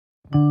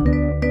Hi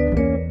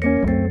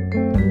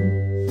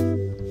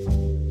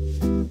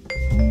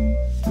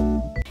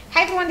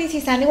everyone, this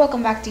is Annie.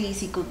 Welcome back to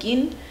Easy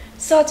Cooking.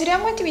 So today I'm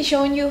going to be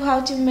showing you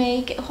how to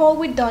make whole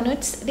wheat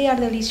donuts. They are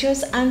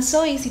delicious and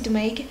so easy to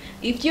make.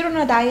 If you're on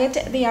a diet,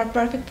 they are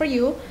perfect for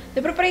you.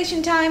 The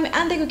preparation time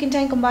and the cooking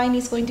time combined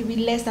is going to be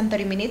less than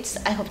 30 minutes.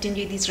 I hope you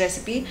enjoyed this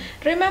recipe.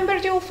 Remember,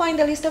 you will find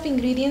the list of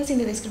ingredients in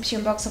the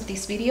description box of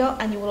this video,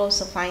 and you will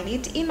also find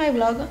it in my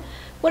blog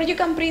where you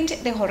can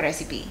print the whole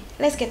recipe.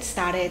 Let's get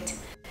started.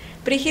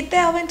 Preheat the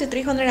oven to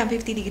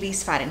 350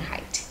 degrees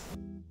Fahrenheit.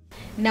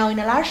 Now in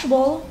a large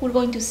bowl, we're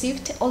going to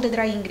sift all the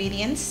dry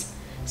ingredients.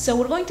 So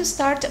we're going to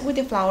start with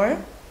the flour.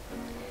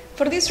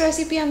 For this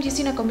recipe, I'm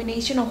using a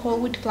combination of whole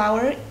wheat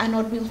flour and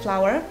oatmeal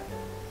flour.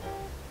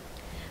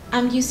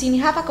 I'm using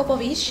half a cup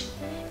of each,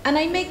 and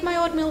I make my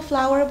oatmeal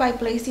flour by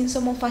placing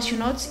some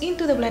old-fashioned oats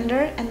into the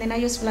blender, and then I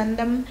just blend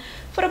them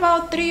for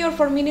about 3 or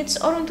 4 minutes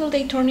or until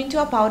they turn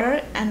into a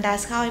powder, and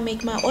that's how I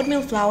make my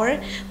oatmeal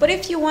flour. But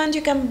if you want,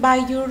 you can buy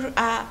your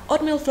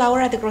oatmeal flour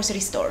at the grocery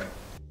store.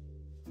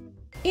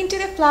 Into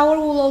the flour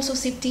we'll also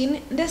sift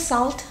in the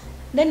salt,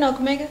 the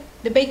nutmeg,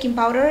 the baking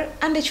powder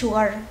and the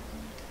sugar.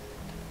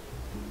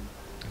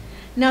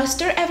 Now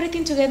stir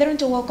everything together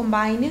until well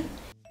combined.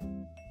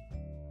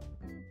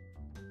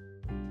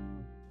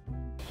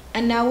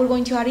 And now we're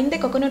going to add in the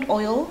coconut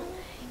oil.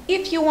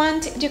 If you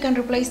want, you can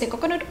replace the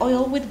coconut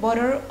oil with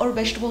butter or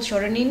vegetable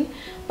shortening,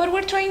 but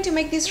we're trying to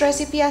make this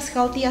recipe as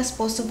healthy as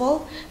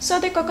possible, so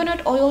the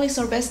coconut oil is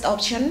our best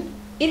option.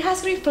 It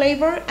has great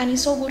flavor and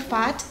is all good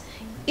fat.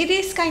 It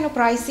is kind of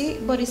pricey,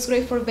 but it's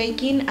great for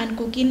baking and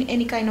cooking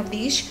any kind of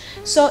dish.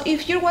 So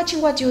if you're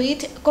watching what you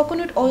eat,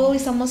 coconut oil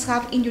is a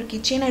must-have in your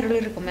kitchen. I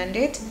really recommend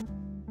it.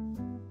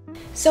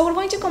 So we're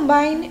going to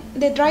combine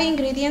the dry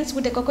ingredients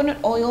with the coconut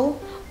oil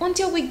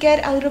until we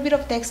get a little bit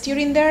of texture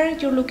in there.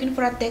 You're looking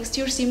for a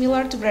texture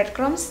similar to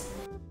breadcrumbs.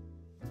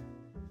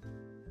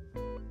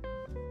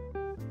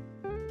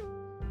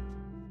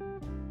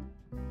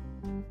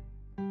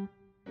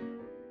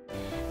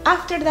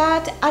 After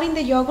that, add in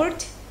the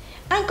yogurt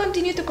and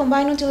continue to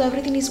combine until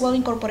everything is well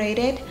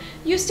incorporated.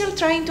 You're still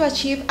trying to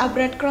achieve a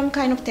breadcrumb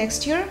kind of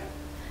texture.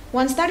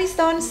 Once that is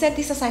done, set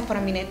this aside for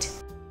a minute.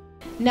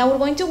 Now we're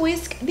going to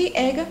whisk the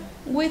egg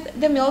with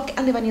the milk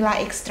and the vanilla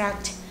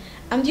extract.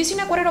 I'm using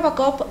 1/4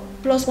 cup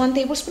plus 1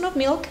 tablespoon of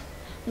milk,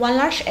 1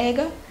 large egg,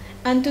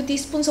 and 2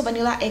 teaspoons of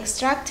vanilla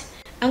extract.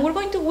 And we're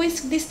going to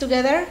whisk this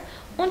together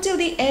until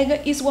the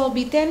egg is well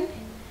beaten.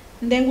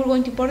 Then we're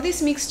going to pour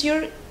this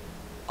mixture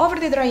over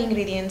the dry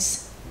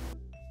ingredients.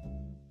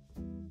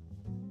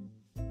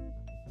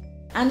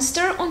 And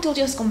stir until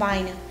just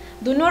combine.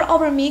 Do not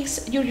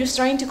overmix, you're just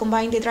trying to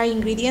combine the dry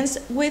ingredients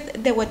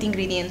with the wet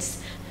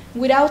ingredients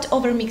without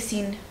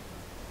overmixing.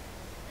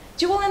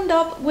 You will end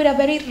up with a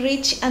very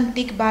rich and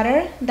thick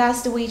batter.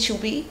 That's the way it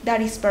should be,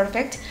 that is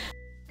perfect.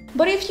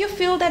 But if you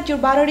feel that your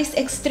batter is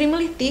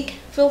extremely thick,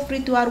 feel free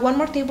to add 1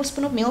 more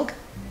tablespoon of milk.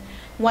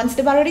 Once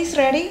the batter is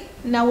ready,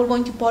 now we're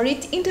going to pour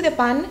it into the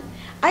pan.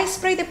 I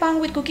spray the pan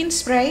with cooking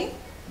spray.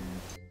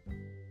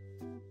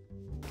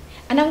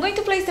 And I'm going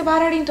to place the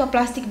batter into a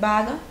plastic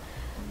bag,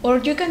 or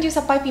you can use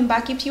a piping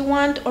bag if you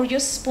want, or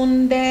just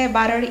spoon the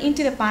batter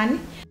into the pan.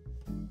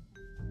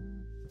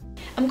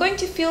 I'm going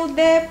to fill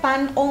the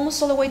pan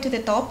almost all the way to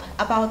the top,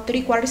 about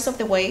 3/4 of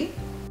the way.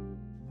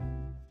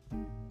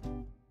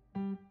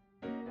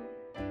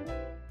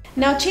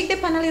 Now shake the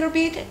pan a little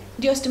bit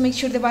just to make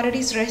sure the batter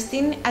is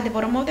resting at the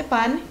bottom of the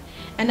pan.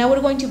 And now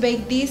we're going to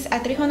bake this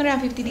at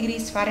 350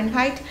 degrees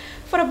Fahrenheit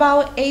for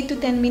about 8 to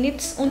 10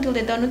 minutes until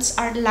the donuts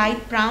are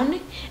light brown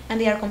and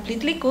they are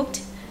completely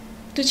cooked.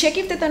 To check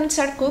if the donuts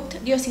are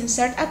cooked, just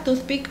insert a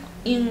toothpick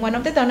in one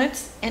of the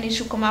donuts and it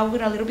should come out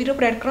with a little bit of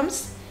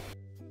breadcrumbs.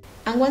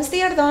 And once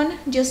they are done,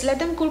 just let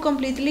them cool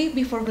completely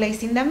before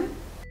glazing them.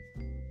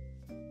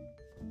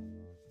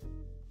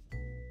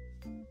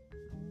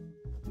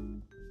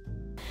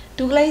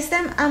 To glaze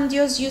them, I'm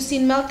just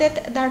using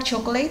melted dark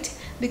chocolate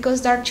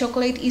because dark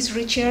chocolate is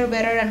richer,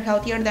 better and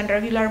healthier than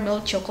regular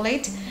milk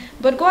chocolate.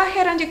 But go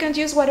ahead and you can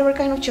use whatever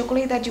kind of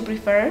chocolate that you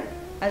prefer.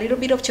 A little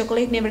bit of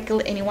chocolate never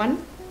killed anyone.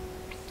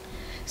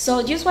 So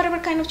use whatever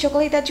kind of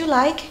chocolate that you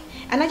like.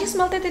 And I just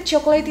melted the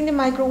chocolate in the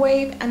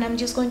microwave and I'm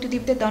just going to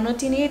dip the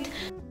donut in it.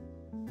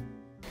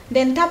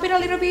 Then tap it a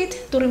little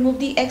bit to remove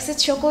the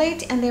excess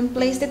chocolate and then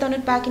place the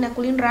donut back in a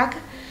cooling rack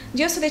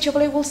just so the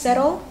chocolate will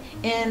settle.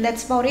 And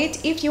that's about it.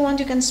 If you want,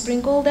 you can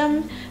sprinkle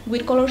them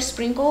with colored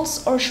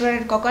sprinkles or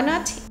shredded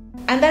coconut.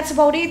 And that's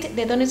about it.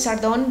 The donuts are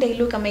done. They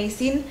look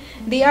amazing.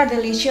 They are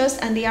delicious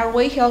and they are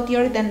way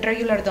healthier than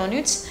regular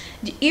donuts.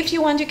 If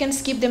you want, you can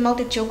skip the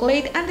melted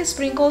chocolate and the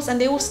sprinkles and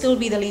they will still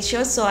be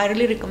delicious. So I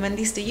really recommend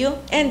this to you.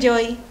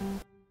 Enjoy!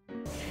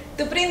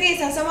 To print this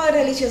and some other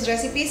delicious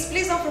recipes,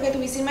 please don't forget to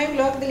visit my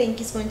blog. The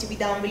link is going to be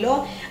down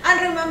below. And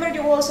remember,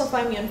 you will also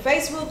find me on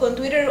Facebook, on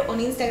Twitter, on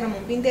Instagram,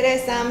 on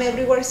Pinterest. I'm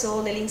everywhere,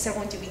 so the links are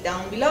going to be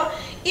down below.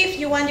 If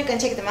you want, you can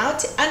check them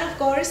out. And of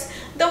course,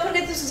 don't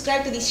forget to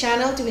subscribe to this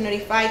channel to be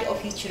notified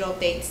of future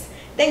updates.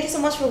 Thank you so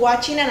much for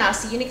watching and I'll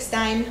see you next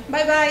time.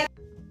 Bye bye!